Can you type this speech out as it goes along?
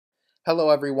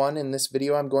Hello everyone, in this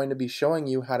video I'm going to be showing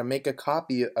you how to make a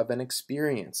copy of an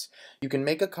experience. You can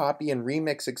make a copy and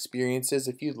remix experiences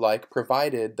if you'd like,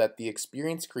 provided that the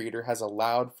experience creator has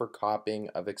allowed for copying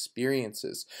of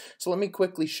experiences. So let me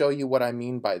quickly show you what I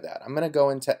mean by that. I'm going to go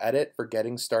into Edit for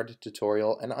Getting Started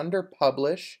Tutorial, and under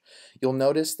Publish, you'll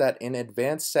notice that in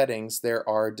Advanced Settings there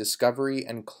are Discovery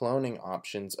and Cloning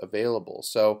options available.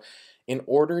 So in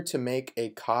order to make a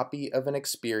copy of an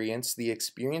experience, the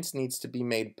experience needs to be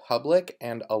made public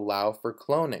and allow for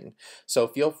cloning. So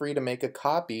feel free to make a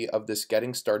copy of this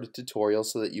Getting Started tutorial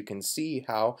so that you can see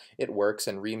how it works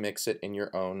and remix it in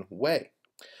your own way.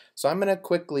 So I'm going to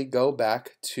quickly go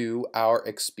back to our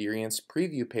experience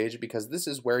preview page because this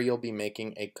is where you'll be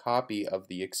making a copy of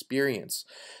the experience.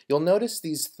 You'll notice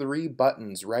these three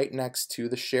buttons right next to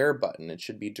the share button. It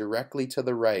should be directly to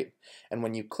the right. And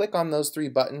when you click on those three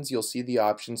buttons, you'll see the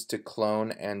options to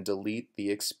clone and delete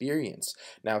the experience.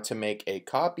 Now to make a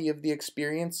copy of the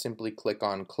experience, simply click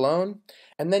on clone,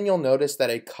 and then you'll notice that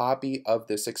a copy of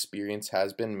this experience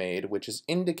has been made, which is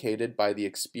indicated by the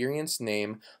experience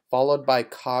name followed by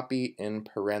copy in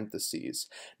parentheses.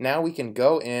 Now we can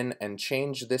go in and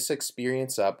change this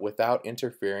experience up without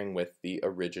interfering with the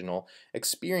original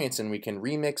experience, and we can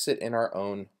remix it in our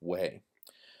own way.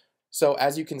 So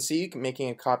as you can see, making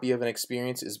a copy of an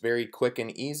experience is very quick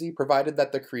and easy, provided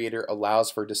that the creator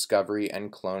allows for discovery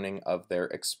and cloning of their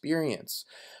experience.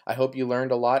 I hope you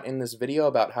learned a lot in this video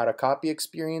about how to copy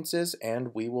experiences,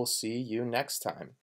 and we will see you next time.